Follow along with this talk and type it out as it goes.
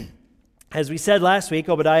As we said last week,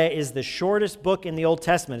 Obadiah is the shortest book in the Old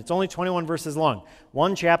Testament. It's only 21 verses long.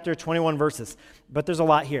 One chapter, 21 verses. But there's a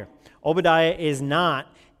lot here. Obadiah is not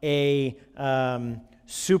a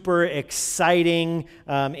super exciting,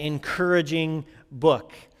 encouraging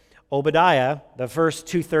book. Obadiah, the first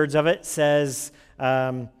 2/3 of it, says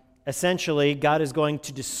essentially God is going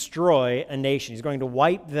to destroy a nation. He's going to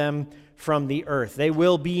wipe them from the earth. They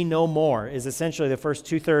will be no more, is essentially the first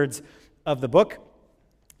 2/3 of the book.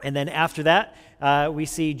 And then after that, we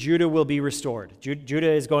see Judah will be restored.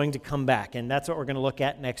 Judah is going to come back, and that's what we're going to look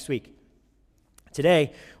at next week.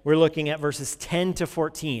 Today, we're looking at verses 10 to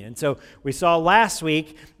 14. And so we saw last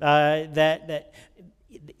week that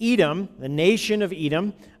Edom, the nation of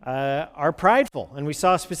Edom, are prideful. And we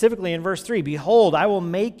saw specifically in verse 3, "Behold, I will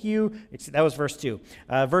make you," that was verse 2.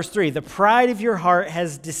 Verse 3, "The pride of your heart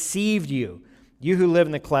has deceived you, you who live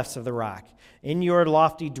in the clefts of the rock, in your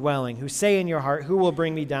lofty dwelling, who say in your heart, who will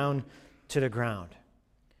bring me down to the ground?"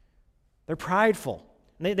 They're prideful.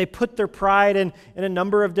 They put their pride in a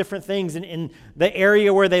number of different things. In the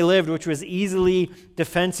area where they lived, which was easily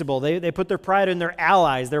defensible, they put their pride in their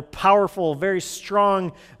allies, their powerful, very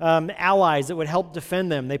strong allies that would help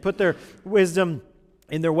defend them. They put their wisdom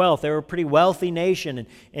in their wealth. They were a pretty wealthy nation, and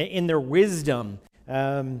in their wisdom,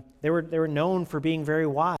 they were known for being very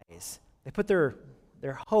wise. They put their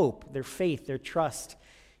hope, their faith, their trust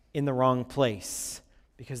in the wrong place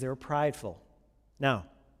because they were prideful. Now,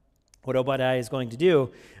 what Obadiah is going to do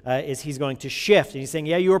is he's going to shift. And he's saying,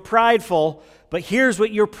 yeah, you were prideful, but here's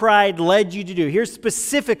what your pride led you to do. Here's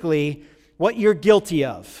specifically what you're guilty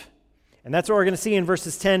of. And that's what we're going to see in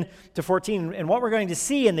verses 10 to 14. And what we're going to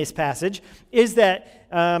see in this passage is that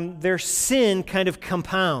their sin kind of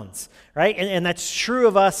compounds, right? And that's true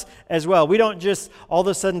of us as well. We don't just all of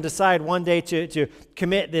a sudden decide one day to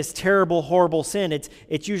commit this terrible, horrible sin.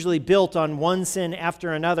 It's usually built on one sin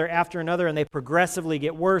after another, and they progressively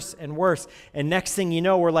get worse and worse. And next thing you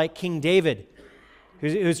know, we're like King David,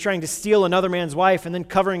 who's trying to steal another man's wife and then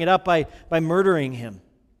covering it up by murdering him.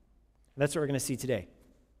 That's what we're going to see today.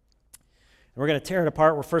 And we're going to tear it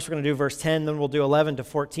apart. We're going to do verse 10, then we'll do 11 to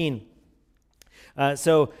 14.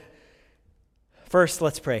 So first,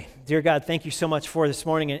 let's pray. Dear God, thank you so much for this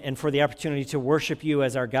morning and for the opportunity to worship you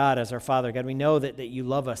as our God, as our Father. God, we know that you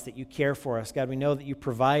love us, that you care for us. God, we know that you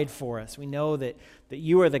provide for us. We know that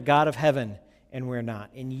you are the God of heaven and we're not.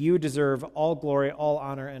 And you deserve all glory, all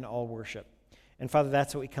honor, and all worship. And Father,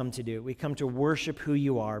 that's what we come to do. We come to worship who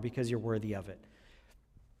you are because you're worthy of it.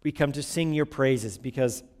 We come to sing your praises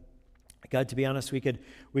because, God, to be honest, we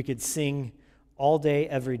could sing all day,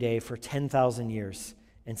 every day for 10,000 years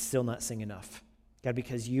and still not sing enough. God,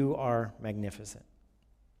 because you are magnificent.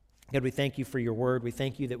 God, we thank you for your word. We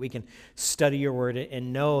thank you that we can study your word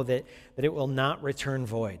and know that it will not return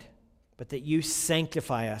void, but that you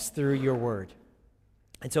sanctify us through your word.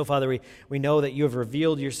 And so, Father, we know that you have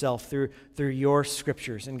revealed yourself through your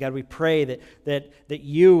scriptures. And God, we pray that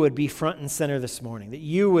you would be front and center this morning, that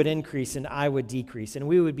you would increase and I would decrease, and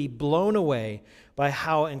we would be blown away by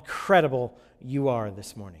how incredible you are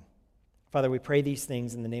this morning. Father, we pray these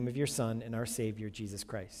things in the name of your Son and our Savior, Jesus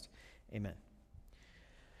Christ. Amen.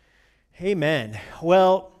 Amen.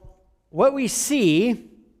 Well, what we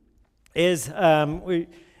see is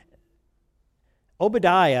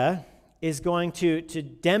Obadiah is going to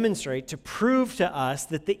demonstrate, to prove to us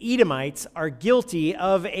that the Edomites are guilty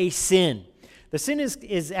of a sin. The sin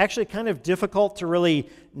is actually kind of difficult to really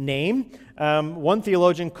name. One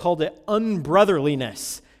theologian called it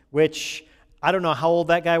unbrotherliness, which I don't know how old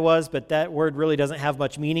that guy was, but that word really doesn't have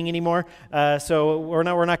much meaning anymore. So we're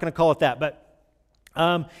not going to call it that. But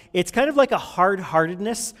it's kind of like a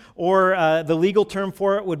hard-heartedness, or the legal term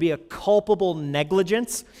for it would be a culpable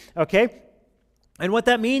negligence. Okay. And what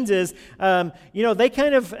that means is, they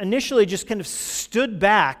kind of initially just kind of stood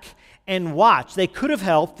back and watched. They could have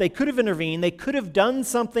helped, they could have intervened, they could have done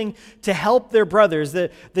something to help their brothers,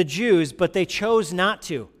 the Jews, but they chose not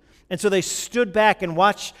to. And so they stood back and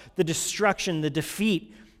watched the destruction, the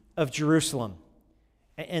defeat of Jerusalem.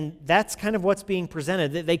 And that's kind of what's being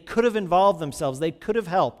presented. They could have involved themselves, they could have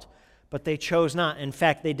helped, but they chose not. In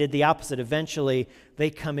fact, they did the opposite. Eventually,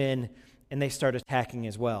 they come in and they start attacking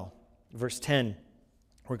as well. Verse 10.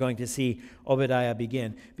 We're going to see Obadiah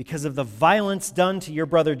begin. Because of the violence done to your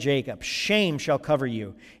brother Jacob, shame shall cover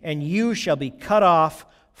you, and you shall be cut off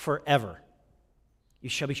forever. You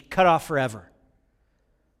shall be cut off forever.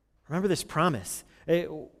 Remember this promise.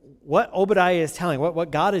 What Obadiah is telling,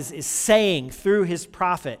 what God is saying through his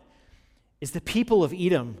prophet, is the people of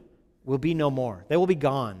Edom will be no more. They will be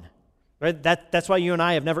gone. Right? That's why you and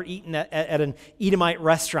I have never eaten at an Edomite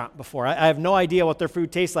restaurant before. I have no idea what their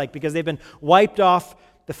food tastes like because they've been wiped off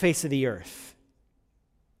the face of the earth.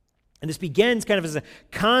 And this begins kind of as a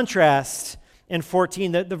contrast in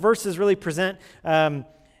 14. The verses really present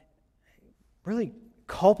really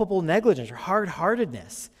culpable negligence or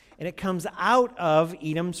hard-heartedness. And it comes out of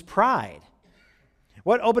Edom's pride.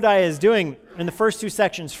 What Obadiah is doing in the first two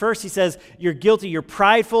sections, first he says, you're guilty, you're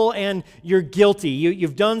prideful, and you're guilty.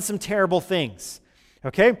 You've done some terrible things.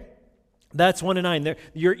 Okay? That's 1 to 9.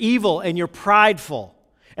 You're evil and you're prideful.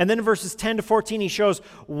 And then in verses 10 to 14, he shows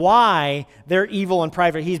why they're evil and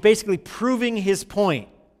prideful. He's basically proving his point.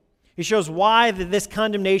 He shows why this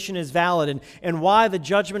condemnation is valid and why the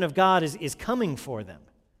judgment of God is coming for them.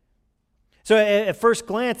 So at first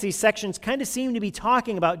glance, these sections kind of seem to be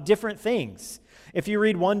talking about different things. If you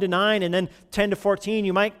read 1 to 9 and then 10 to 14,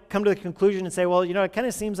 you might come to the conclusion and say, well, it kind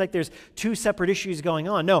of seems like there's two separate issues going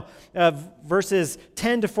on. No, verses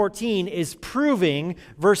 10 to 14 is proving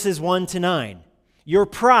verses 1 to 9. Your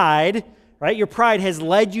pride, right? Your pride has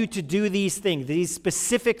led you to do these things, these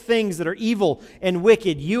specific things that are evil and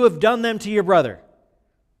wicked. You have done them to your brother.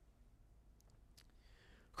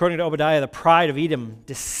 According to Obadiah, the pride of Edom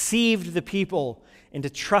deceived the people into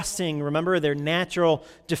trusting, remember, their natural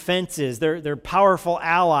defenses, their powerful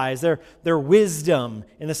allies, their wisdom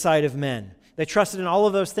in the sight of men. They trusted in all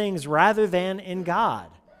of those things rather than in God.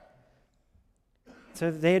 So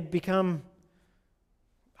they had become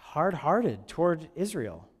hard-hearted toward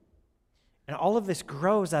Israel. And all of this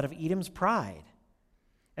grows out of Edom's pride.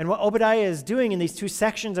 And what Obadiah is doing in these two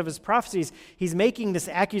sections of his prophecies, he's making this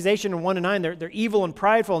accusation in 1 to 9. They're evil and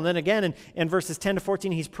prideful. And then again in verses 10 to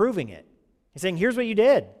 14, he's proving it. He's saying, here's what you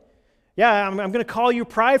did. Yeah, I'm going to call you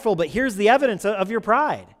prideful, but here's the evidence of your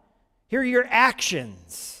pride. Here are your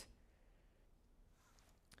actions.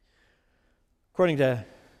 According to,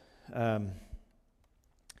 in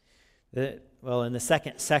the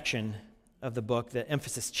second section of the book, the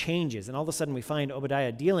emphasis changes, and all of a sudden we find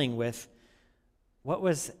Obadiah dealing with what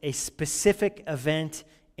was a specific event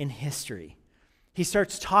in history. He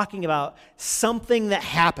starts talking about something that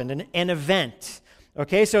happened, an event.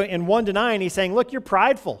 Okay, so in 1 to 9, he's saying, look, you're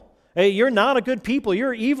prideful. You're not a good people.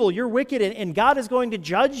 You're evil. You're wicked, and God is going to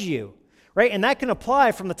judge you. Right? And that can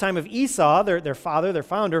apply from the time of Esau, their father, their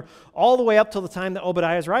founder, all the way up till the time that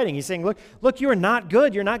Obadiah is writing. He's saying, look, you are not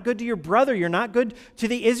good. You're not good to your brother. You're not good to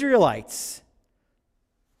the Israelites.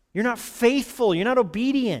 You're not faithful. You're not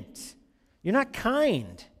obedient. You're not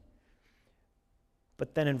kind.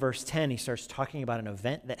 But then in verse 10, he starts talking about an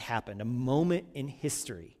event that happened, a moment in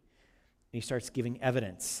history. And he starts giving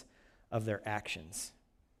evidence of their actions.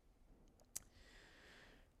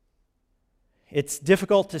 It's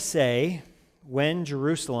difficult to say when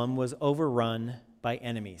Jerusalem was overrun by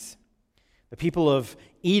enemies. The people of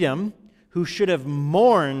Edom, who should have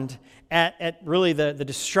mourned at really the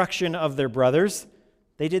destruction of their brothers,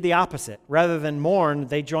 they did the opposite. Rather than mourn,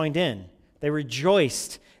 they joined in. They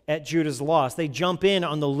rejoiced at Judah's loss. They jump in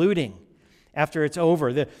on the looting after it's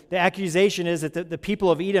over. The accusation is that the people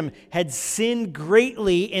of Edom had sinned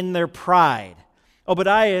greatly in their pride.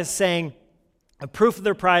 Obadiah is saying the proof of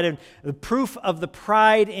their pride, and the proof of the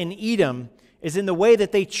pride in Edom is in the way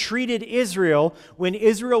that they treated Israel when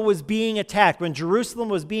Israel was being attacked, when Jerusalem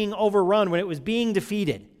was being overrun, when it was being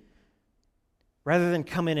defeated. Rather than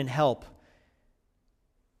come in and help,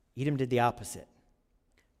 Edom did the opposite.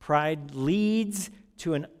 Pride leads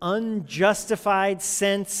to an unjustified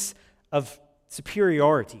sense of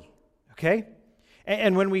superiority, okay?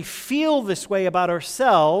 And when we feel this way about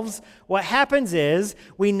ourselves, what happens is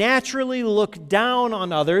we naturally look down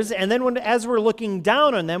on others, and then as we're looking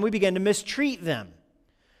down on them, we begin to mistreat them,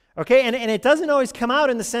 okay? And it doesn't always come out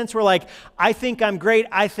in the sense where like, I think I'm great,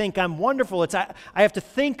 I think I'm wonderful. It's I have to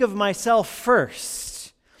think of myself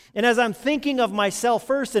first. And as I'm thinking of myself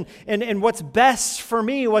first and what's best for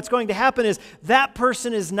me, what's going to happen is that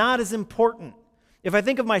person is not as important. If I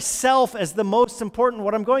think of myself as the most important,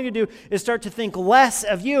 what I'm going to do is start to think less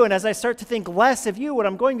of you. And as I start to think less of you, what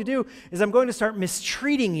I'm going to do is I'm going to start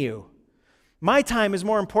mistreating you. My time is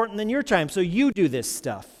more important than your time, so you do this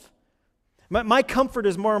stuff. My comfort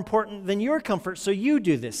is more important than your comfort, so you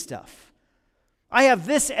do this stuff. I have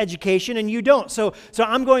this education and you don't, so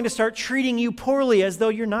I'm going to start treating you poorly as though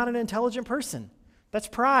you're not an intelligent person. That's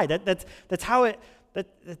pride. That's how it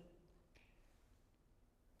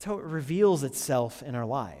reveals itself in our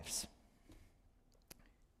lives.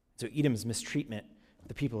 So Edom's mistreatment of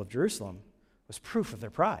the people of Jerusalem was proof of their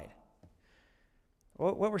pride.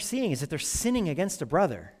 What we're seeing is that they're sinning against a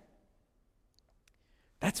brother.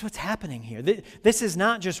 That's what's happening here. This is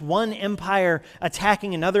not just one empire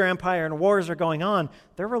attacking another empire and wars are going on.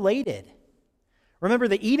 They're related. Remember,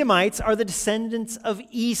 the Edomites are the descendants of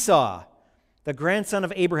Esau. the grandson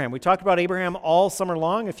of Abraham. We talked about Abraham all summer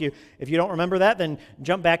long. If you don't remember that, then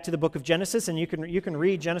jump back to the book of Genesis, and you can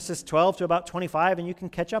read Genesis 12 to about 25, and you can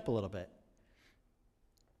catch up a little bit.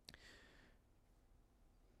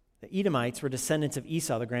 The Edomites were descendants of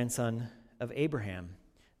Esau, the grandson of Abraham.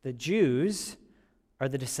 The Jews are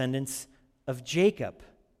the descendants of Jacob,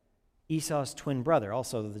 Esau's twin brother,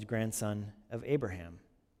 also the grandson of Abraham.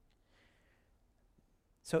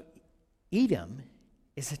 So Edom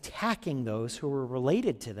is attacking those who were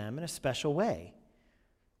related to them in a special way,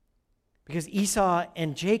 because Esau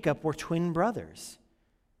and Jacob were twin brothers,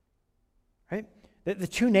 right? The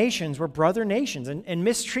two nations were brother nations, and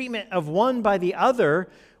mistreatment of one by the other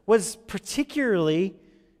was particularly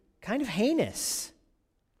kind of heinous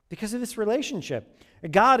because of this relationship.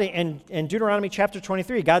 God, in Deuteronomy chapter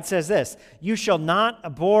 23, God says this: "You shall not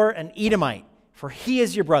abhor an Edomite, for he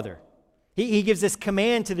is your brother." He gives this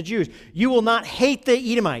command to the Jews. You will not hate the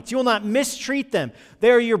Edomites. You will not mistreat them. They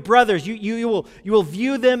are your brothers. You will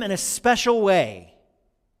view them in a special way.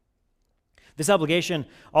 This obligation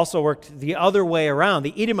also worked the other way around.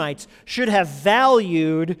 The Edomites should have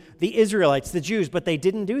valued the Israelites, the Jews, but they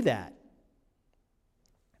didn't do that.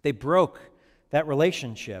 They broke that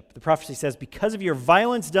relationship. The prophecy says, "Because of your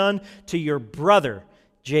violence done to your brother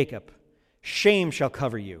Jacob, shame shall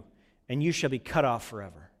cover you, and you shall be cut off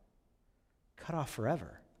forever." Cut off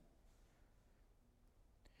forever.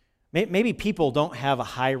 Maybe people don't have a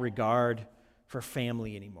high regard for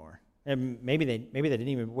family anymore. And maybe they didn't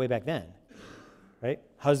even way back then, right?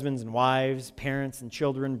 Husbands and wives, parents and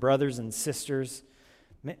children, brothers and sisters.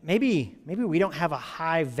 Maybe we don't have a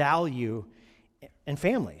high value in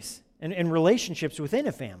families and in relationships within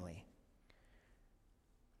a family.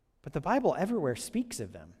 But the Bible everywhere speaks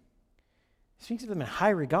of them. It speaks of them in high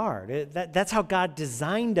regard. That's how God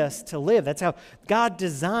designed us to live. That's how God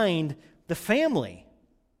designed the family.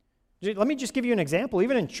 Let me just give you an example.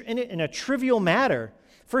 Even in a trivial matter,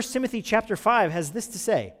 1 Timothy chapter 5 has this to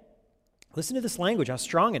say. Listen to this language, how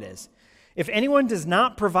strong it is. "If anyone does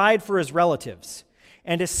not provide for his relatives,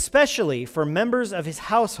 and especially for members of his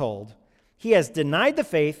household, he has denied the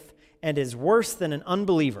faith and is worse than an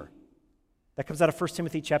unbeliever." That comes out of 1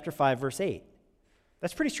 Timothy chapter 5, verse 8.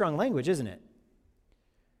 That's pretty strong language, isn't it?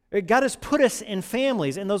 God has put us in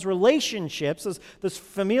families, and those relationships, those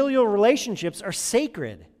familial relationships are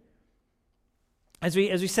sacred. As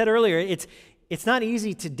we said earlier, it's not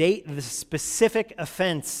easy to date the specific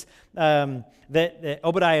offense that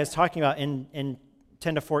Obadiah is talking about in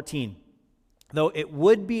 10 to 14, though it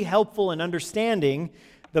would be helpful in understanding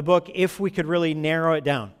the book if we could really narrow it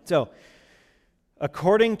down. So,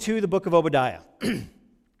 according to the book of Obadiah,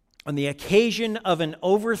 on the occasion of an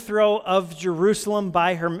overthrow of Jerusalem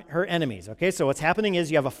by her enemies. Okay, so what's happening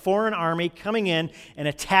is you have a foreign army coming in and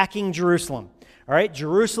attacking Jerusalem. All right,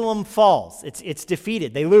 Jerusalem falls. It's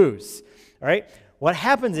defeated. They lose. All right, what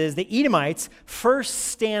happens is the Edomites first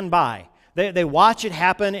stand by. They watch it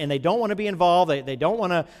happen, and they don't want to be involved. They don't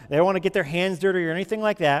want to get their hands dirty or anything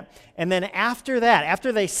like that. And then after that,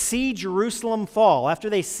 after they see Jerusalem fall, after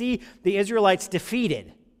they see the Israelites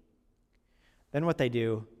defeated, then what they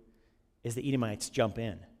do is the Edomites jump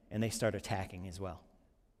in, and they start attacking as well.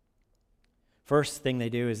 First thing they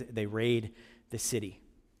do is they raid the city.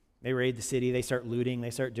 They raid the city, they start looting,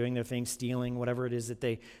 they start doing their thing, stealing, whatever it is that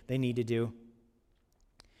they need to do.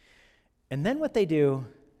 And then what they do,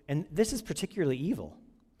 and this is particularly evil,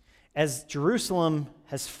 as Jerusalem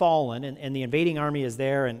has fallen and the invading army is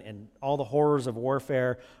there and all the horrors of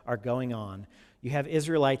warfare are going on, you have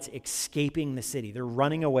Israelites escaping the city. They're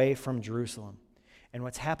running away from Jerusalem. And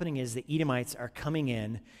what's happening is the Edomites are coming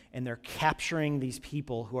in and they're capturing these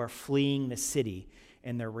people who are fleeing the city,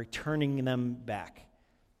 and they're returning them back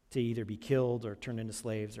to either be killed or turned into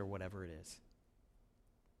slaves or whatever it is.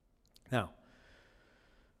 Now,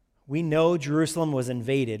 we know Jerusalem was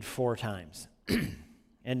invaded 4 times.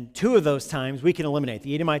 And 2 of those times we can eliminate.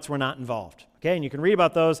 The Edomites were not involved. Okay, and you can read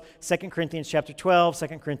about those. 2 Corinthians chapter 12, 2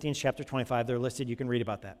 Corinthians chapter 25. They're listed. You can read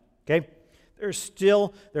about that. Okay? There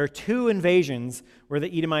are 2 invasions where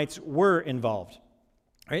the Edomites were involved,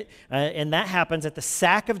 right? And that happens at the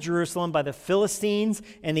sack of Jerusalem by the Philistines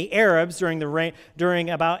and the Arabs during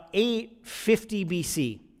about 850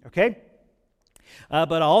 BC, okay?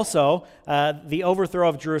 But also the overthrow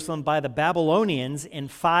of Jerusalem by the Babylonians in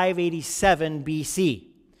 587 BC.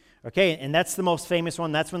 Okay, and that's the most famous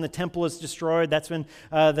one. That's when the temple is destroyed. That's when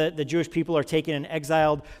the Jewish people are taken and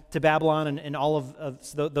exiled to Babylon, and all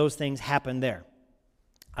of those things happen there.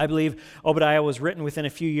 I believe Obadiah was written within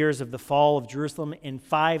a few years of the fall of Jerusalem in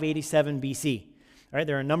 587 BC. All right,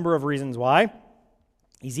 there are a number of reasons why.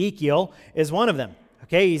 Ezekiel is one of them.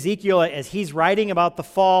 Okay, Ezekiel, as he's writing about the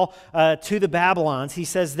fall to the Babylons, he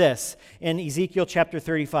says this in Ezekiel chapter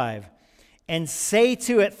 35. And say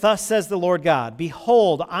to it, thus says the Lord God,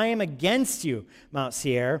 behold, I am against you, Mount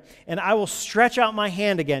Seir, and I will stretch out my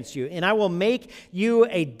hand against you, and I will make you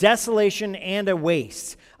a desolation and a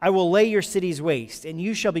waste. I will lay your cities waste, and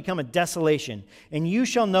you shall become a desolation, and you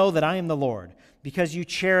shall know that I am the Lord, because you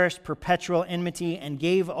cherished perpetual enmity and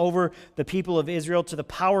gave over the people of Israel to the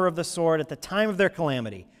power of the sword at the time of their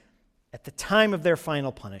calamity, at the time of their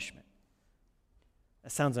final punishment.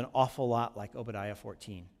 That sounds an awful lot like Obadiah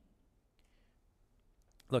 14.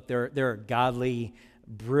 Look, there are godly,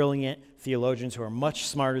 brilliant theologians who are much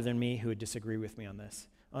smarter than me who would disagree with me on this,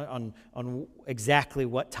 on exactly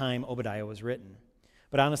what time Obadiah was written.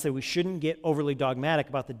 But honestly, we shouldn't get overly dogmatic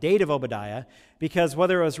about the date of Obadiah, because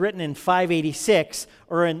whether it was written in 586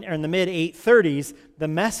 or in the mid-830s, the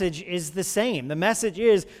message is the same. The message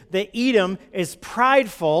is that Edom is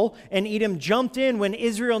prideful, and Edom jumped in when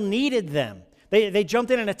Israel needed them. They jumped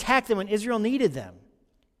in and attacked them when Israel needed them.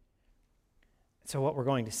 So what we're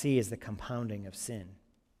going to see is the compounding of sin.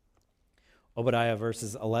 Obadiah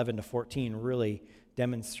verses 11 to 14 really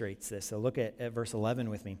demonstrates this. So look at verse 11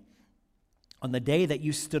 with me. On the day that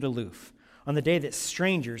you stood aloof, on the day that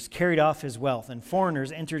strangers carried off his wealth and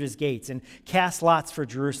foreigners entered his gates and cast lots for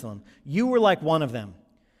Jerusalem, you were like one of them.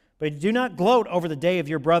 But do not gloat over the day of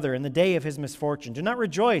your brother and the day of his misfortune. Do not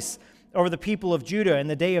rejoice over the people of Judah in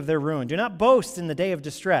the day of their ruin. Do not boast in the day of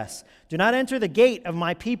distress. Do not enter the gate of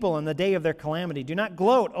my people in the day of their calamity. Do not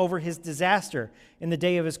gloat over his disaster in the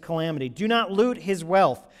day of his calamity. Do not loot his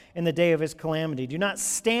wealth in the day of his calamity. Do not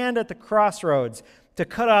stand at the crossroads to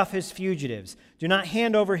cut off his fugitives. Do not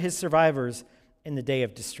hand over his survivors in the day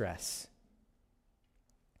of distress.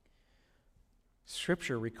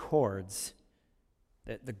 Scripture records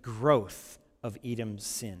that the growth of Edom's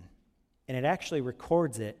sin, and it actually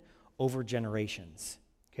records it over generations.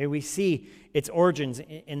 Okay, we see its origins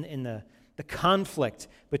in the conflict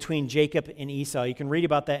between Jacob and Esau. You can read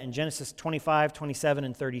about that in Genesis 25, 27,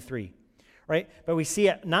 and 33. Right? But we see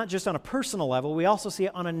it not just on a personal level, we also see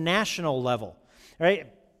it on a national level.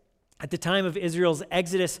 Right? At the time of Israel's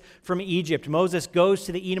exodus from Egypt, Moses goes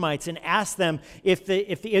to the Edomites and asks them if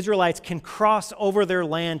the Israelites can cross over their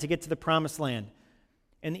land to get to the promised land.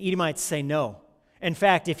 And the Edomites say no. In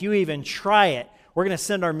fact, if you even try it, we're going to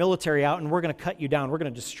send our military out and we're going to cut you down. We're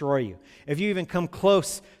going to destroy you. If you even come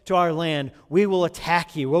close to our land, we will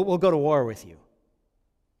attack you. We'll go to war with you.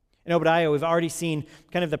 In Obadiah, we've already seen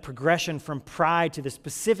kind of the progression from pride to the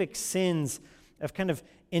specific sins of kind of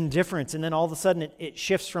indifference. And then all of a sudden it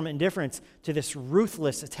shifts from indifference to this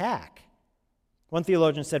ruthless attack. One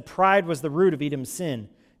theologian said pride was the root of Edom's sin,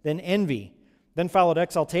 then envy, then followed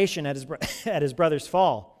exaltation at his brother's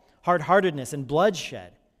fall, hard-heartedness, and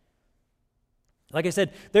bloodshed. Like I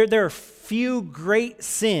said, there are few great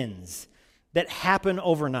sins that happen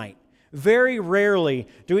overnight. Very rarely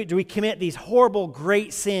do we commit these horrible,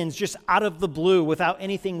 great sins just out of the blue without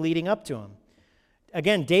anything leading up to them.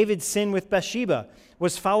 Again, David's sin with Bathsheba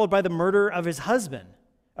was followed by the murder of his husband,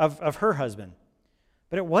 of her husband.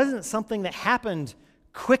 But it wasn't something that happened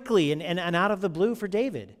quickly and out of the blue for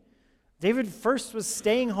David. David first was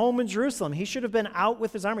staying home in Jerusalem. He should have been out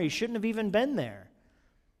with his army. He shouldn't have even been there.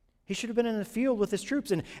 He should have been in the field with his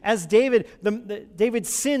troops. And as David's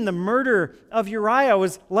sin, the murder of Uriah,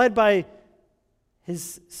 was led by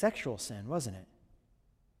his sexual sin, wasn't it?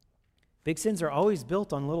 Big sins are always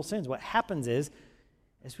built on little sins. What happens is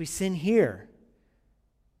we sin here,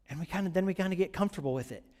 and we kind of get comfortable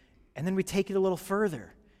with it. And then we take it a little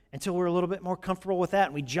further until we're a little bit more comfortable with that,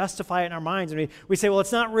 and we justify it in our minds. And we say, well,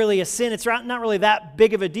 it's not really a sin. It's not really that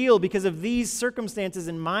big of a deal because of these circumstances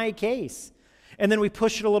in my case. And then we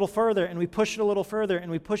push it a little further, and we push it a little further, and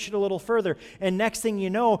we push it a little further. And next thing you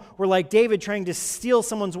know, we're like David trying to steal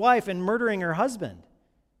someone's wife and murdering her husband.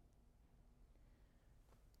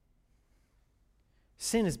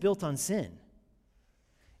 Sin is built on sin.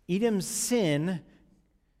 Edom's sin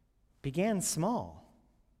began small,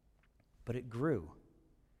 but it grew.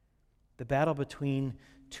 The battle between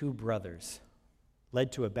two brothers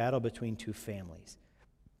led to a battle between two families.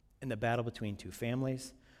 And the battle between two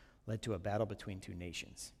families led to a battle between two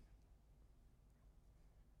nations.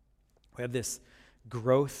 We have this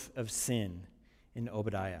growth of sin in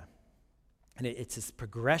Obadiah. And it's this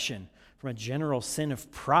progression from a general sin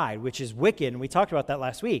of pride, which is wicked, and we talked about that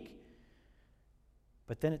last week.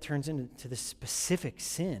 But then it turns into the specific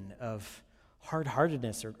sin of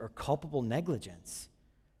hard-heartedness or culpable negligence.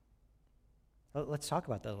 Let's talk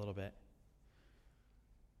about that a little bit.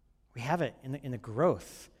 We have it in the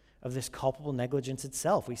growth of this culpable negligence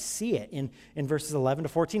itself. We see it in verses 11 to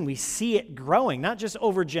 14. We see it growing, not just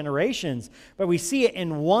over generations, but we see it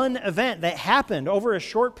in one event that happened over a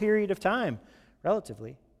short period of time,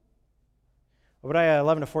 relatively. Obadiah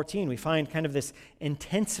 11 to 14, we find kind of this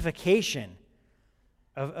intensification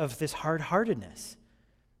of this hard-heartedness.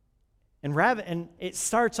 And it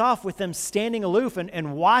starts off with them standing aloof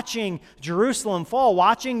and watching Jerusalem fall,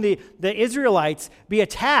 watching the Israelites be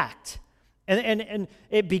attacked. And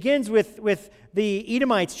it begins with the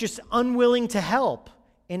Edomites just unwilling to help.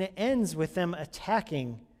 And it ends with them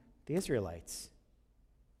attacking the Israelites.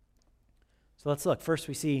 So let's look. First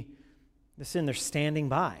we see the sin. They're standing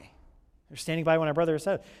by. They're standing by when our brother is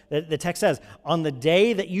out. The text says, on the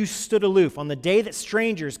day that you stood aloof, on the day that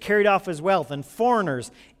strangers carried off his wealth and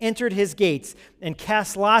foreigners entered his gates and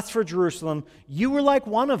cast lots for Jerusalem, you were like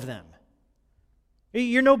one of them.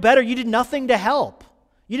 You're no better. You did nothing to help.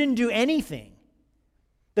 You didn't do anything.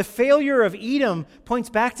 The failure of Edom points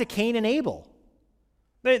back to Cain and Abel.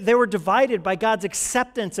 They were divided by God's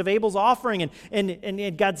acceptance of Abel's offering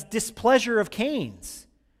and God's displeasure of Cain's.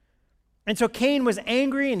 And so Cain was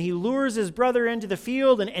angry, and he lures his brother into the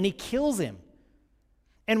field, and he kills him.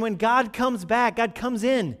 And when God comes back, God comes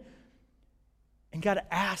in, and God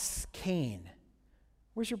asks Cain,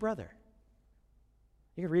 where's your brother?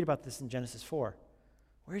 You can read about this in Genesis 4.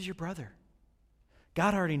 Where's your brother?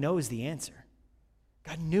 God already knows the answer.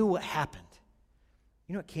 God knew what happened.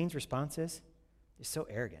 You know what Cain's response is? It's so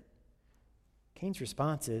arrogant. Cain's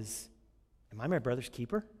response is, am I my brother's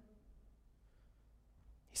keeper?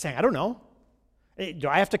 He's saying, I don't know. Do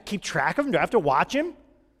I have to keep track of him? Do I have to watch him?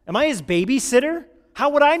 Am I his babysitter?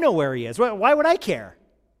 How would I know where he is? Why would I care?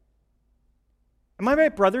 Am I my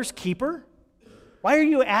brother's keeper? Why are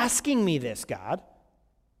you asking me this, God?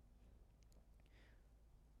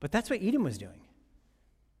 But that's what Edom was doing.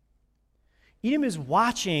 Edom is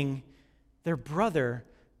watching their brother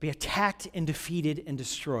be attacked and defeated and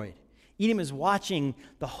destroyed. Edom is watching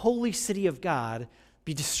the holy city of God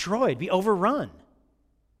be destroyed, be overrun.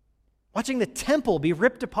 Watching the temple be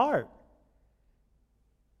ripped apart.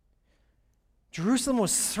 Jerusalem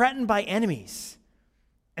was threatened by enemies.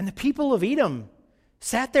 And the people of Edom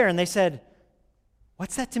sat there and they said,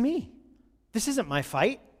 what's that to me? This isn't my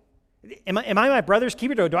fight. Am I my brother's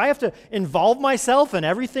keeper? Do I have to involve myself in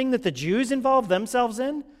everything that the Jews involve themselves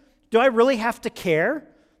in? Do I really have to care?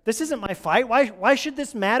 This isn't my fight. Why should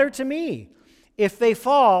this matter to me? If they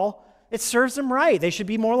fall, it serves them right. They should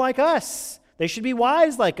be more like us. They should be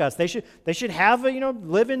wise like us. They should have,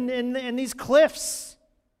 live in these cliffs.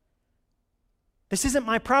 This isn't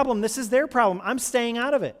my problem. This is their problem. I'm staying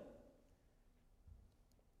out of it.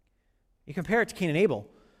 You compare it to Cain and Abel.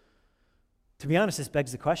 To be honest, this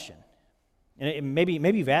begs the question. And maybe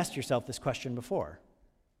you've asked yourself this question before.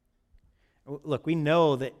 Look, we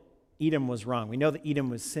know that Edom was wrong. We know that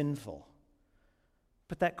Edom was sinful.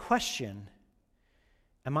 But that question,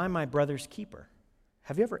 am I my brother's keeper?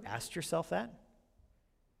 Have you ever asked yourself that?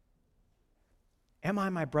 Am I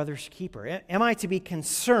my brother's keeper? Am I to be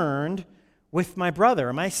concerned with my brother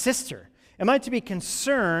or my sister? Am I to be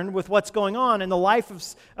concerned with what's going on in the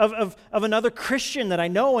life of another Christian that I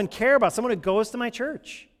know and care about, someone who goes to my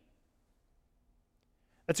church?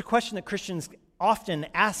 That's a question that Christians often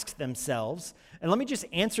ask themselves. And let me just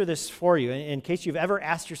answer this for you in case you've ever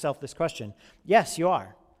asked yourself this question. Yes, you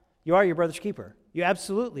are. You are your brother's keeper. You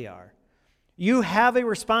absolutely are. You have a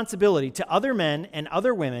responsibility to other men and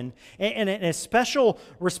other women, and a special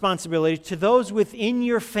responsibility to those within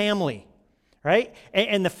your family, right?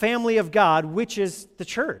 And the family of God, which is the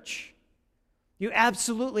church. You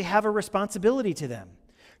absolutely have a responsibility to them.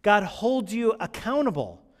 God holds you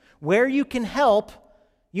accountable. Where you can help,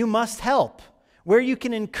 you must help. Where you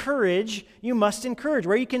can encourage, you must encourage.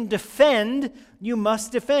 Where you can defend, you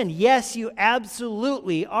must defend. Yes, you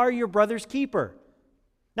absolutely are your brother's keeper.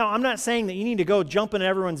 Now, I'm not saying that you need to go jump into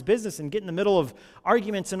everyone's business and get in the middle of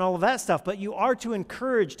arguments and all of that stuff, but you are to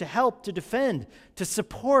encourage, to help, to defend, to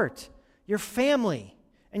support your family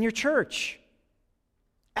and your church.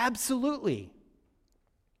 Absolutely.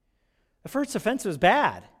 The first offense was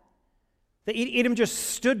bad. Edom just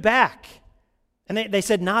stood back, and they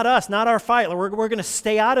said, not us, not our fight. We're going to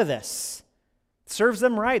stay out of this. It serves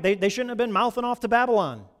them right. They shouldn't have been mouthing off to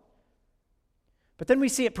Babylon. But then we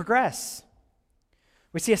see it progress.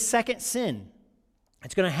 We see a second sin.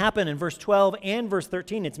 It's going to happen in verse 12 and verse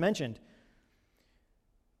 13. It's mentioned.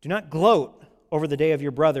 Do not gloat over the day of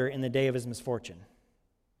your brother in the day of his misfortune.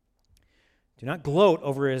 Do not gloat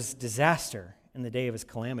over his disaster in the day of his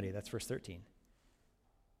calamity. That's verse 13.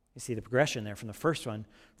 You see the progression there from the first one,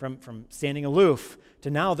 from standing aloof to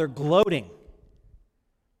now they're gloating.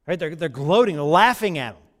 Right? They're gloating, they're laughing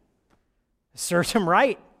at him. Serves them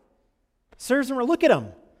right. Serves them right. Look at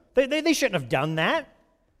them. They shouldn't have done that.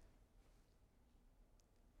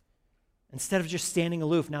 Instead of just standing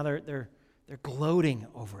aloof, now they're gloating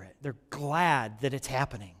over it. They're glad that it's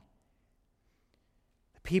happening.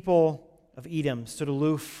 The people of Edom stood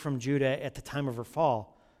aloof from Judah at the time of her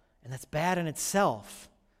fall, and that's bad in itself.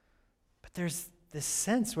 But there's this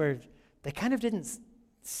sense where they kind of didn't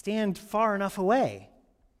stand far enough away.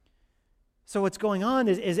 So what's going on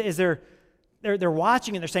is they're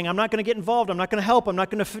watching and they're saying, I'm not going to get involved, I'm not going to help, I'm not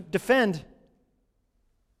going to defend.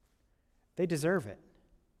 They deserve it.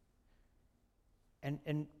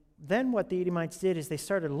 And then what the Edomites did is they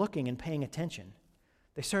started looking and paying attention.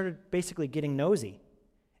 They started basically getting nosy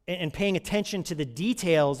and paying attention to the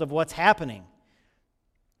details of what's happening.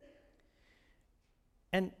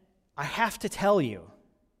 And I have to tell you,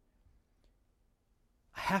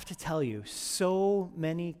 so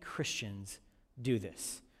many Christians do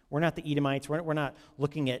this. We're not the Edomites. We're not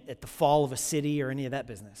looking at the fall of a city or any of that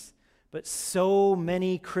business. But so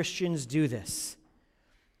many Christians do this.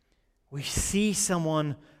 We see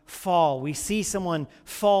someone fall. We see someone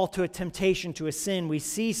fall to a temptation, to a sin. We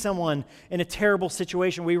see someone in a terrible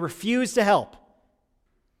situation. We refuse to help.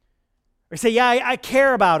 Or say, yeah, I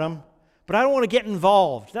care about them, but I don't want to get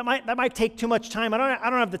involved. That might take too much time. I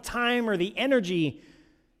don't have the time or the energy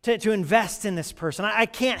to invest in this person. I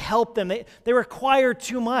can't help them. They require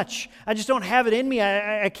too much. I just don't have it in me.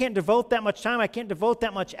 I can't devote that much time. I can't devote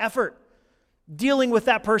that much effort. Dealing with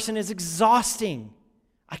that person is exhausting.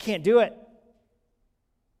 I can't do it.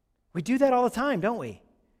 We do that all the time, don't we?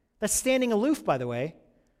 That's standing aloof, by the way.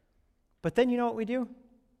 But then you know what we do?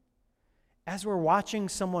 As we're watching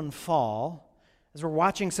someone fall, as we're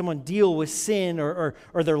watching someone deal with sin or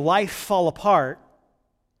their life fall apart,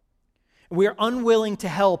 we are unwilling to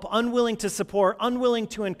help, unwilling to support, unwilling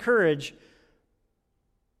to encourage,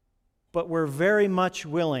 but we're very much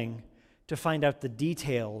willing to find out the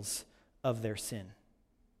details of their sin.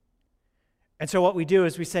 And so what we do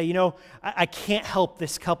is we say, I can't help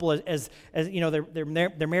this couple as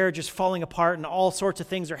their marriage is falling apart and all sorts of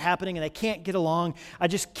things are happening and they can't get along. I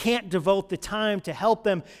just can't devote the time to help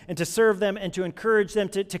them and to serve them and to encourage them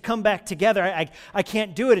to come back together. I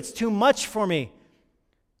can't do it. It's too much for me.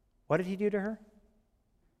 What did he do to her?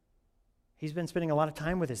 He's been spending a lot of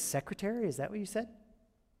time with his secretary. Is that what you said?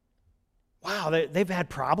 Wow, they've had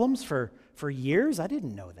problems for years? I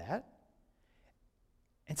didn't know that.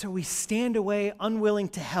 And so we stand away unwilling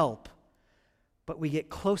to help, but we get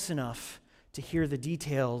close enough to hear the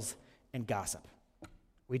details and gossip.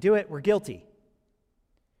 We do it, we're guilty.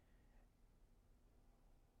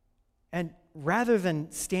 And rather than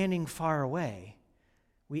standing far away,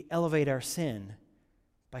 we elevate our sin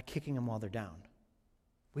by kicking them while they're down.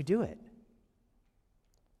 We do it.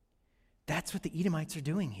 That's what the Edomites are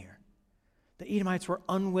doing here. The Edomites were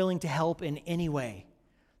unwilling to help in any way.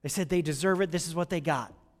 They said they deserve it, this is what they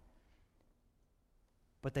got.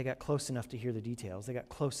 But they got close enough to hear the details. They got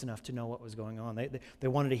close enough to know what was going on. They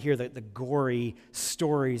wanted to hear the gory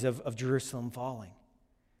stories of Jerusalem falling.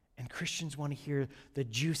 And Christians want to hear the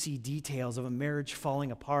juicy details of a marriage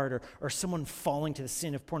falling apart or someone falling to the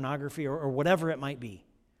sin of pornography or whatever it might be.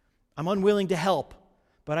 I'm unwilling to help,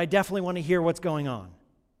 but I definitely want to hear what's going on.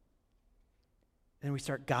 Then we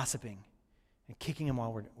start gossiping and kicking them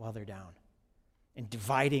while they're down and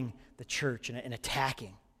dividing the church and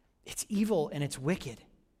attacking. It's evil and it's wicked.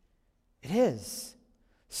 It is.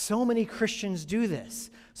 So many Christians do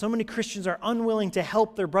this. So many Christians are unwilling to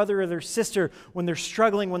help their brother or their sister when they're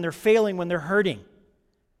struggling, when they're failing, when they're hurting.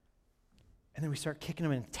 And then we start kicking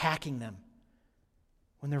them and attacking them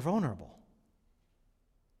when they're vulnerable.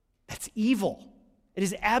 That's evil. It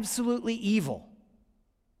is absolutely evil.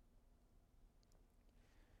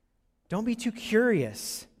 Don't be too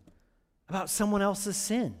curious about someone else's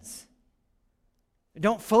sins.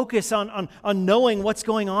 Don't focus on knowing what's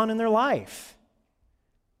going on in their life.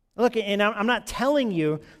 Look, and I'm not telling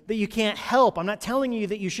you that you can't help. I'm not telling you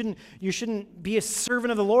that you shouldn't be a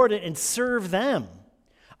servant of the Lord and serve them.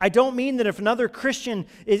 I don't mean that if another Christian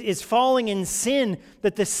is falling in sin,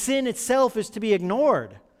 that the sin itself is to be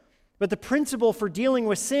ignored. But the principle for dealing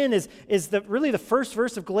with sin is really the first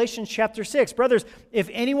verse of Galatians chapter 6. Brothers, if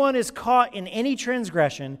anyone is caught in any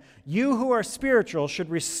transgression, you who are spiritual should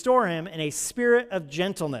restore him in a spirit of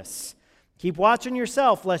gentleness. Keep watching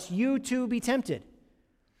yourself, lest you too be tempted.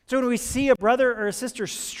 So when we see a brother or a sister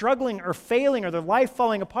struggling or failing or their life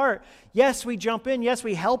falling apart, yes, we jump in. Yes,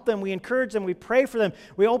 we help them. We encourage them. We pray for them.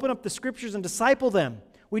 We open up the scriptures and disciple them.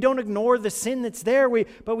 We don't ignore the sin that's there,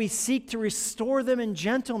 but we seek to restore them in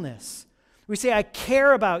gentleness. We say, I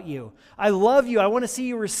care about you. I love you. I want to see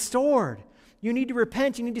you restored. You need to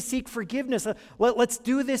repent. You need to seek forgiveness. Let's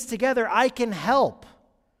do this together. I can help.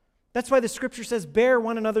 That's why the scripture says, bear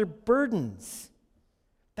one another's burdens.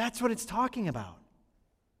 That's what it's talking about.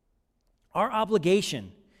 Our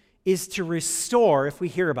obligation is to restore if we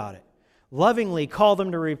hear about it. Lovingly call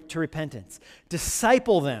them to repentance.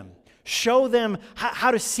 Disciple them. Show them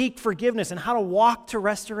how to seek forgiveness and how to walk to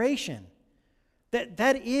restoration.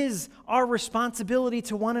 That is our responsibility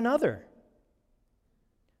to one another.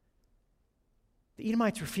 The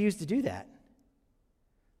Edomites refused to do that.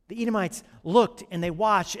 The Edomites looked and they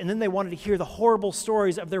watched, and then they wanted to hear the horrible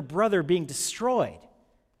stories of their brother being destroyed.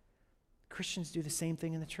 Christians do the same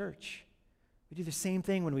thing in the church. We do the same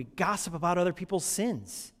thing when we gossip about other people's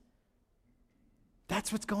sins.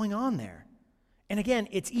 That's what's going on there. And again,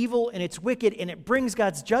 it's evil and it's wicked and it brings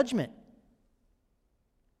God's judgment.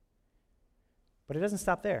 But it doesn't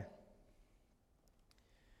stop there.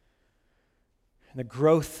 And the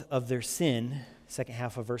growth of their sin, second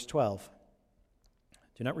half of verse 12.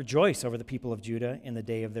 Do not rejoice over the people of Judah in the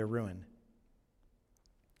day of their ruin.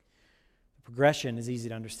 The progression is easy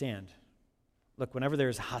to understand. Look, whenever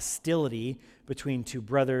there's hostility between two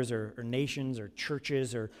brothers or nations or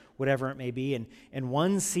churches or whatever it may be, and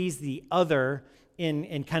one sees the other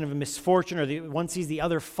in kind of a misfortune, or one sees the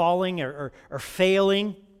other falling or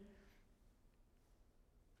failing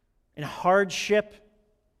in hardship,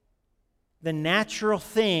 the natural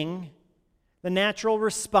thing, the natural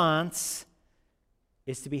response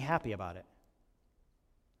is to be happy about it.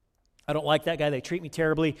 I don't like that guy. They treat me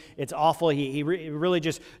terribly. It's awful. He really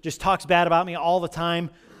just talks bad about me all the time.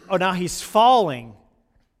 Oh, now he's falling.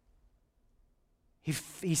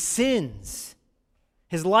 He sins.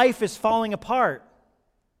 His life is falling apart.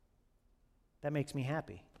 That makes me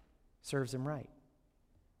happy. Serves him right.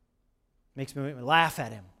 Makes me laugh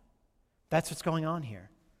at him. That's what's going on here.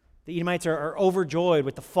 The Edomites are overjoyed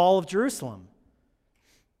with the fall of Jerusalem.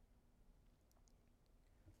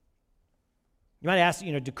 You might ask,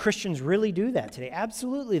 do Christians really do that today?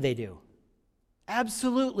 Absolutely they do.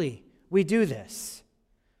 Absolutely we do this.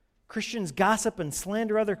 Christians gossip and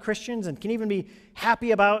slander other Christians and can even be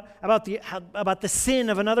happy about the sin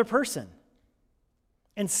of another person.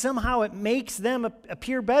 And somehow it makes them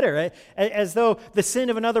appear better, as though the sin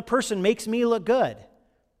of another person makes me look good.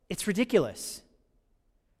 It's ridiculous.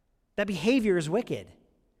 That behavior is wicked.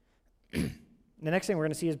 The next thing we're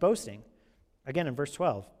going to see is boasting. Again, in verse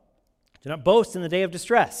 12. Do not boast in the day of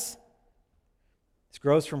distress. This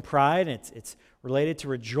grows from pride, and it's related to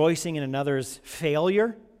rejoicing in another's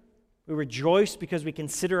failure. We rejoice because we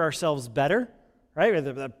consider ourselves better, right?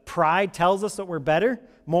 The pride tells us that we're better,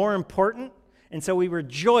 more important, and so we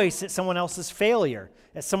rejoice at someone else's failure,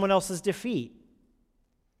 at someone else's defeat.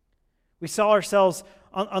 We saw ourselves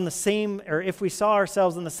on the same, or if we saw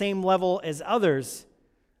ourselves on the same level as others,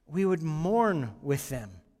 we would mourn with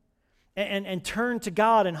them. And turn to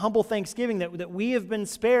God in humble thanksgiving that we have been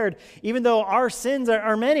spared, even though our sins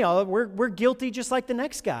are many. We're guilty just like the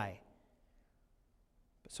next guy.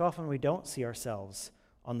 But so often we don't see ourselves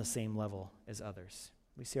on the same level as others.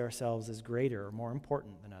 We see ourselves as greater or more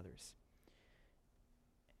important than others.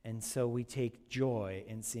 And so we take joy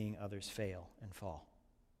in seeing others fail and fall.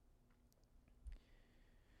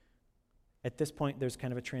 At this point, there's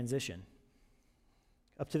kind of a transition.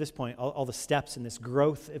 Up to this point, all the steps in this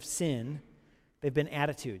growth of sin, they've been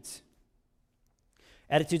attitudes.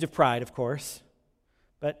 Attitudes of pride, of course,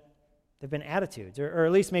 but they've been attitudes, or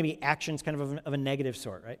at least maybe actions kind of a negative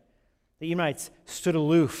sort, right? The Edomites stood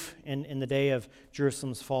aloof in the day of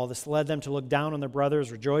Jerusalem's fall. This led them to look down on their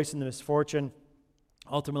brothers, rejoice in the misfortune,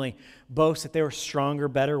 ultimately boast that they were stronger,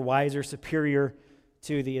 better, wiser, superior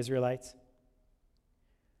to the Israelites.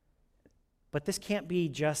 But this can't be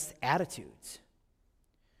just attitudes.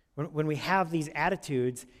 When we have these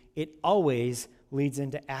attitudes, it always leads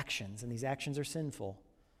into actions, and these actions are sinful.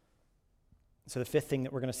 So the fifth thing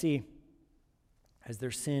that we're going to see, as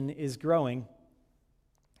their sin is growing,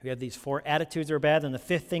 we have these four attitudes that are bad, and the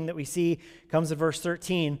fifth thing that we see comes in verse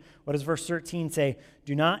 13. What does verse 13 say?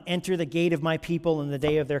 Do not enter the gate of my people in the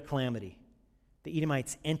day of their calamity. The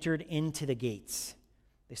Edomites entered into the gates.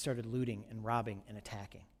 They started looting and robbing and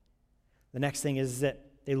attacking. The next thing is that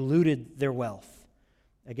they looted their wealth.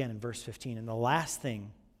 Again, in verse 15. And the last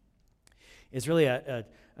thing is really a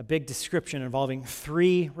big description involving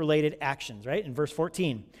three related actions, right? In verse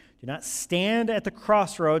 14, do not stand at the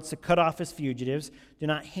crossroads to cut off his fugitives. Do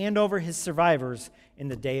not hand over his survivors in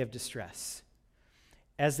the day of distress.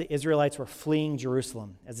 As the Israelites were fleeing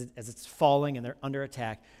Jerusalem, as it's falling and they're under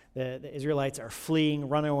attack, the Israelites are fleeing,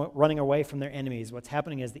 running away from their enemies. What's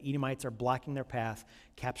happening is the Edomites are blocking their path,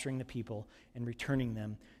 capturing the people, and returning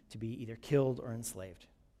them to be either killed or enslaved.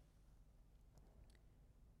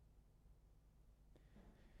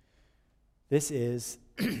 This is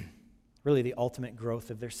really the ultimate growth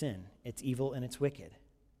of their sin. It's evil and it's wicked.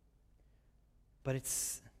 But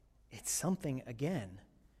it's something, again,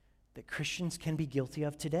 that Christians can be guilty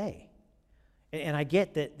of today. And I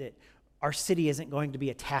get that our city isn't going to be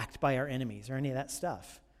attacked by our enemies or any of that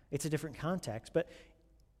stuff. It's a different context, but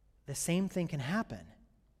the same thing can happen.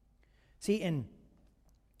 See,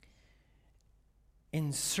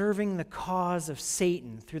 in serving the cause of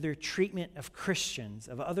Satan through their treatment of Christians,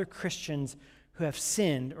 of other Christians who have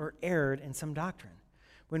sinned or erred in some doctrine,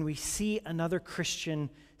 when we see another Christian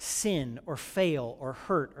sin or fail or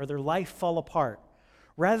hurt or their life fall apart,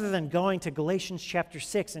 rather than going to Galatians chapter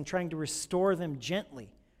 6 and trying to restore them gently,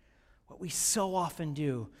 what we so often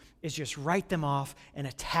do is just write them off and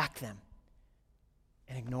attack them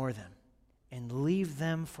and ignore them and leave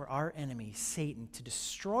them for our enemy, Satan, to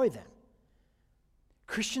destroy them.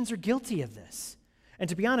 Christians are guilty of this. And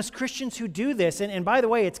to be honest, Christians who do this, and by the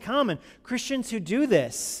way, it's common, Christians who do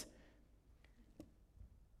this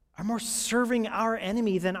are more serving our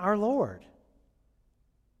enemy than our Lord.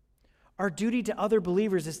 Our duty to other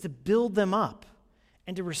believers is to build them up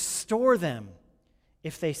and to restore them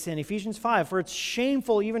if they sin. Ephesians 5, for it's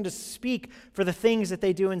shameful even to speak for the things that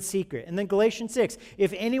they do in secret. And then Galatians 6,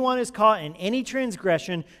 if anyone is caught in any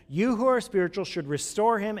transgression, you who are spiritual should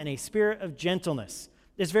restore him in a spirit of gentleness.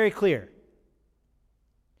 It's very clear.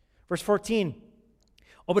 Verse 14,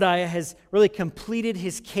 Obadiah has really completed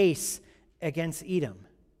his case against Edom.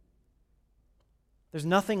 There's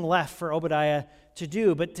nothing left for Obadiah to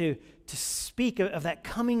do but to speak of that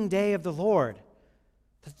coming day of the Lord,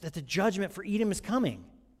 that the judgment for Edom is coming.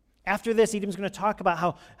 After this, Edom's going to talk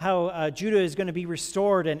about how Judah is going to be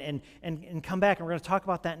restored and come back, and we're going to talk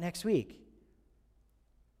about that next week.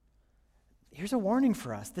 Here's a warning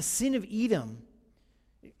for us. The sin of Edom,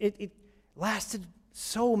 it lasted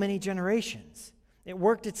so many generations. It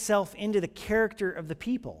worked itself into the character of the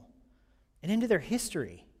people and into their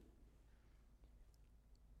history.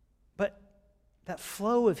 But that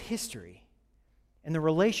flow of history and the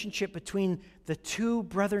relationship between the two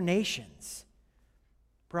brother nations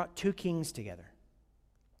brought two kings together.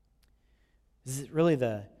 This is really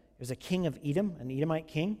it was a king of Edom, an Edomite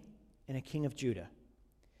king, and a king of Judah.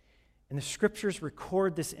 And the scriptures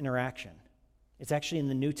record this interaction. It's actually in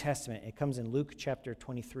the New Testament. It comes in Luke chapter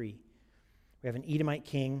 23. We have an Edomite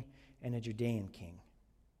king and a Judean king.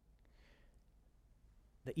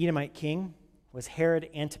 The Edomite king was Herod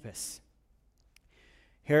Antipas.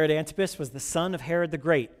 Herod Antipas was the son of Herod the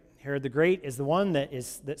Great. Herod the Great is the one that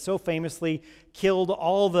so famously killed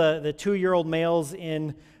all the 2-year-old males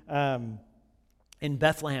in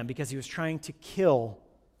Bethlehem because he was trying to kill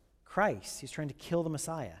Christ. He was trying to kill the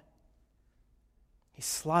Messiah. He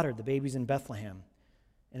slaughtered the babies in Bethlehem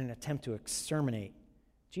in an attempt to exterminate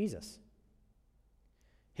Jesus.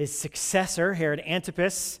 His successor, Herod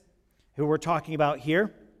Antipas, who we're talking about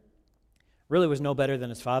here, really was no better than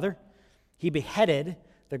his father. He beheaded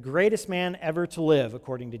the greatest man ever to live,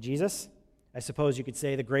 according to Jesus. I suppose you could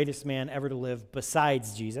say the greatest man ever to live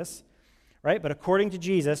besides Jesus, right? But according to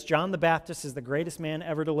Jesus, John the Baptist is the greatest man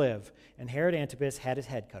ever to live, and Herod Antipas had his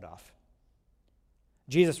head cut off.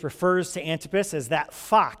 Jesus refers to Antipas as that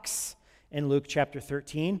fox in Luke chapter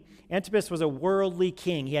 13. Antipas was a worldly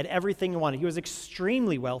king. He had everything he wanted. He was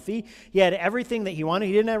extremely wealthy. He had everything that he wanted.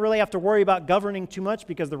 He didn't really have to worry about governing too much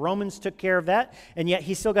because the Romans took care of that, and yet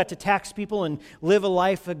he still got to tax people and live a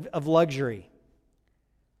life of luxury.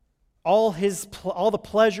 All the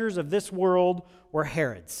pleasures of this world were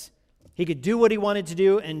Herod's. He could do what he wanted to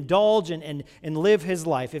do, indulge and live his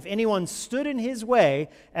life. If anyone stood in his way,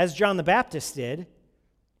 as John the Baptist did,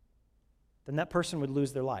 then that person would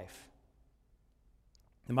lose their life.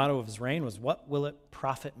 The motto of his reign was, "What will it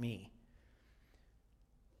profit me?"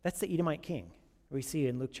 That's the Edomite king we see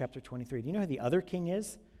in Luke chapter 23. Do you know who the other king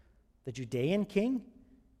is? The Judean king?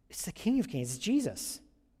 It's the King of Kings. It's Jesus.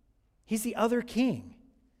 He's the other king,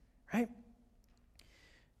 right?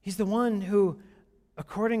 He's the one who,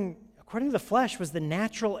 according to the flesh, was the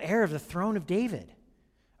natural heir of the throne of David.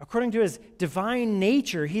 According to his divine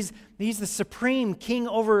nature, he's the supreme king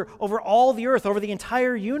over all the earth, over the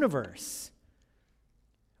entire universe.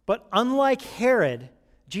 But unlike Herod,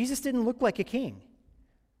 Jesus didn't look like a king.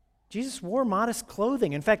 Jesus wore modest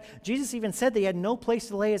clothing. In fact, Jesus even said that he had no place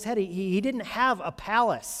to lay his head. He didn't have a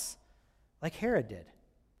palace like Herod did.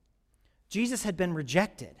 Jesus had been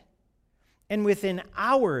rejected. And within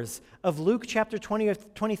hours of Luke chapter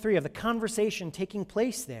 23, of the conversation taking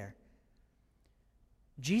place there,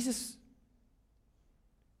 Jesus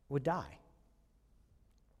would die.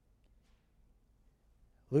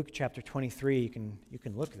 Luke chapter 23, you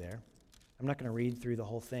can look there. I'm not going to read through the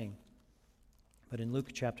whole thing. But in Luke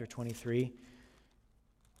chapter 23,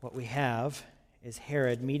 what we have is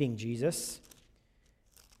Herod meeting Jesus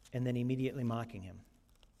and then immediately mocking him.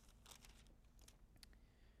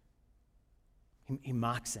 He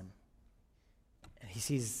mocks him. And he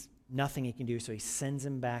sees nothing he can do, so he sends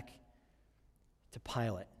him back to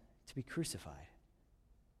Pilate to be crucified.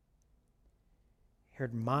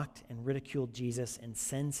 Herod mocked and ridiculed Jesus and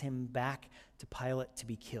sends him back to Pilate to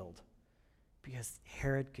be killed because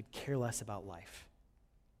Herod could care less about life.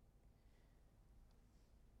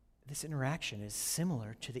 This interaction is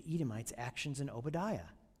similar to the Edomites' actions in Obadiah.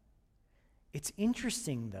 It's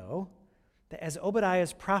interesting, though, that as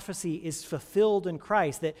Obadiah's prophecy is fulfilled in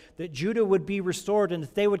Christ, that Judah would be restored and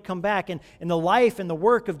that they would come back, and the life and the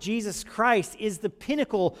work of Jesus Christ is the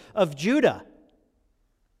pinnacle of Judah.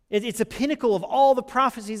 It's a pinnacle of all the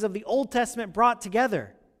prophecies of the Old Testament brought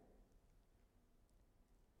together.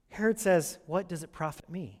 Herod says, "What does it profit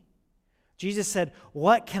me?" Jesus said,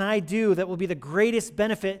 "What can I do that will be the greatest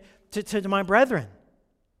benefit to my brethren?"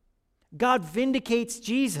 God vindicates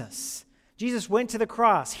Jesus. Jesus went to the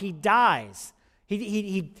cross. He dies.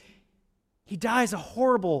 He dies a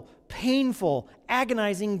horrible, painful,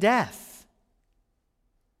 agonizing death.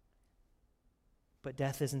 But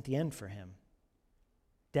death isn't the end for him.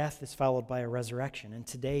 Death is followed by a resurrection, and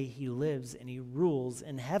today he lives and he rules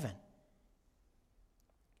in heaven.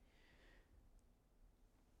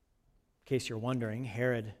 In case you're wondering,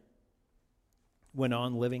 Herod went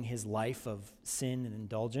on living his life of sin and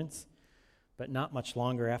indulgence, but not much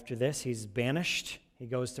longer after this, he's banished. He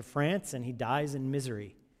goes to France and he dies in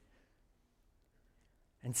misery.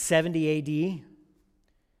 In 70 AD,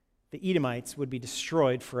 the Edomites would be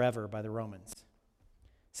destroyed forever by the Romans.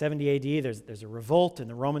 70 AD, there's a revolt, and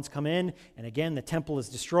the Romans come in, and again, the temple is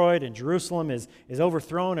destroyed, and Jerusalem is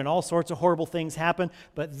overthrown, and all sorts of horrible things happen.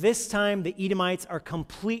 But this time, the Edomites are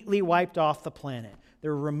completely wiped off the planet.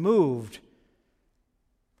 They're removed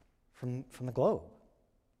from the globe.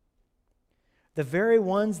 The very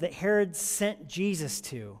ones that Herod sent Jesus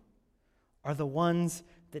to are the ones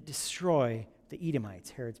that destroy the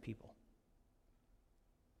Edomites, Herod's people.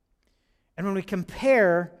 And when we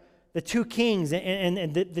compare the two kings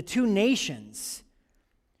and the two nations,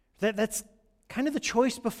 that's kind of the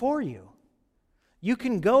choice before you. You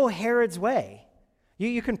can go Herod's way.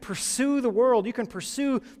 You can pursue the world. You can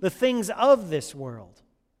pursue the things of this world.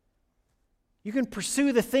 You can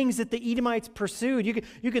pursue the things that the Edomites pursued.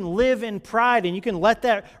 You can live in pride and you can let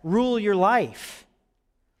that rule your life.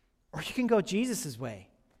 Or you can go Jesus' way.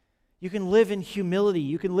 You can live in humility.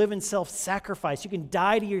 You can live in self-sacrifice. You can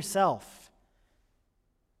die to yourself.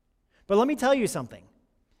 But let me tell you something.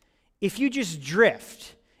 If you just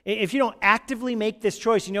drift, if you don't actively make this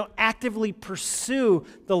choice, you don't actively pursue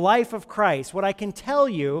the life of Christ, what I can tell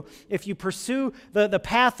you, if you pursue the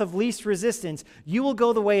path of least resistance, you will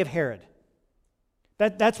go the way of Herod.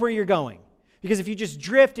 That's where you're going. Because if you just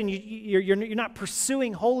drift and you're not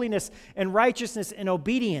pursuing holiness and righteousness and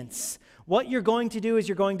obedience, what you're going to do is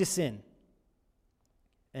you're going to sin.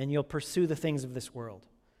 And you'll pursue the things of this world.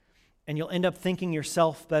 And you'll end up thinking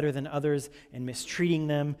yourself better than others and mistreating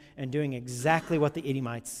them and doing exactly what the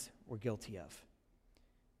Edomites were guilty of.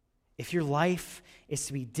 If your life is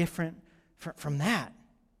to be different from that,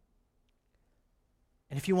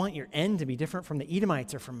 and if you want your end to be different from the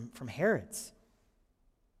Edomites or from Herod's,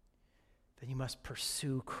 then you must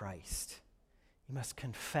pursue Christ. You must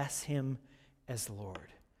confess him as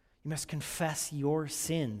Lord. You must confess your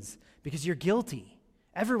sins because you're guilty.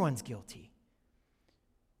 Everyone's guilty.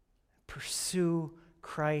 Pursue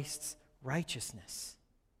Christ's righteousness.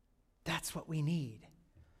 That's what we need.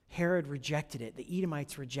 Herod rejected it. The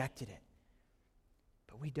Edomites rejected it.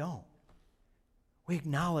 But we don't. We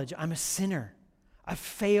acknowledge, I'm a sinner. I've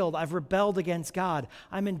failed. I've rebelled against God.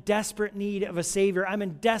 I'm in desperate need of a Savior. I'm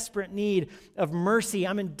in desperate need of mercy.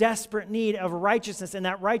 I'm in desperate need of righteousness, and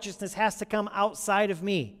that righteousness has to come outside of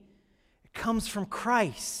me. It comes from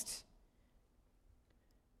Christ.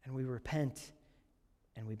 And we repent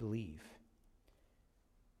and we believe.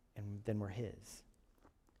 And then we're his.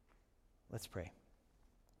 Let's pray.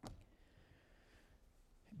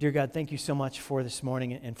 Dear God, thank you so much for this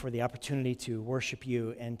morning and for the opportunity to worship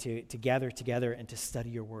you and to gather together and to study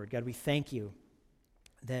your word. God, we thank you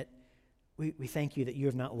that we thank you that you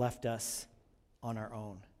have not left us on our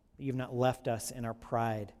own. That you have not left us in our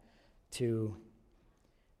pride to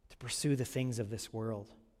pursue the things of this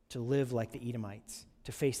world, to live like the Edomites,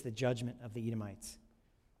 to face the judgment of the Edomites.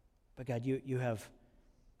 But God, you have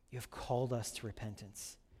called us to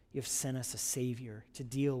repentance. You have sent us a Savior to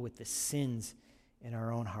deal with the sins in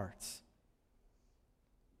our own hearts.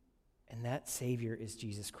 And that Savior is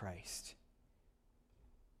Jesus Christ.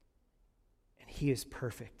 And he is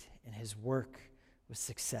perfect and his work was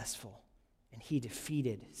successful and he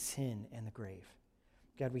defeated sin and the grave.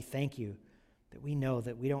 God, we thank you that we know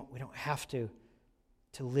that we don't have to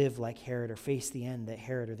live like Herod or face the end that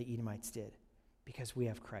Herod or the Edomites did because we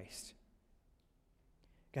have Christ.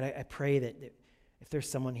 God, I pray that if there's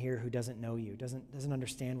someone here who doesn't know you, doesn't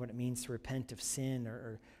understand what it means to repent of sin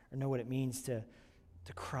or know what it means to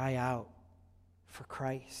cry out for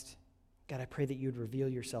Christ, God, I pray that you would reveal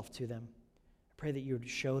yourself to them. I pray that you would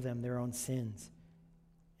show them their own sins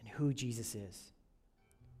and who Jesus is.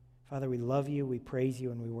 Father, we love you, we praise you,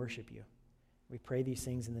 and we worship you. We pray these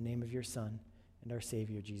things in the name of your Son and our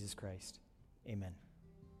Savior, Jesus Christ. Amen.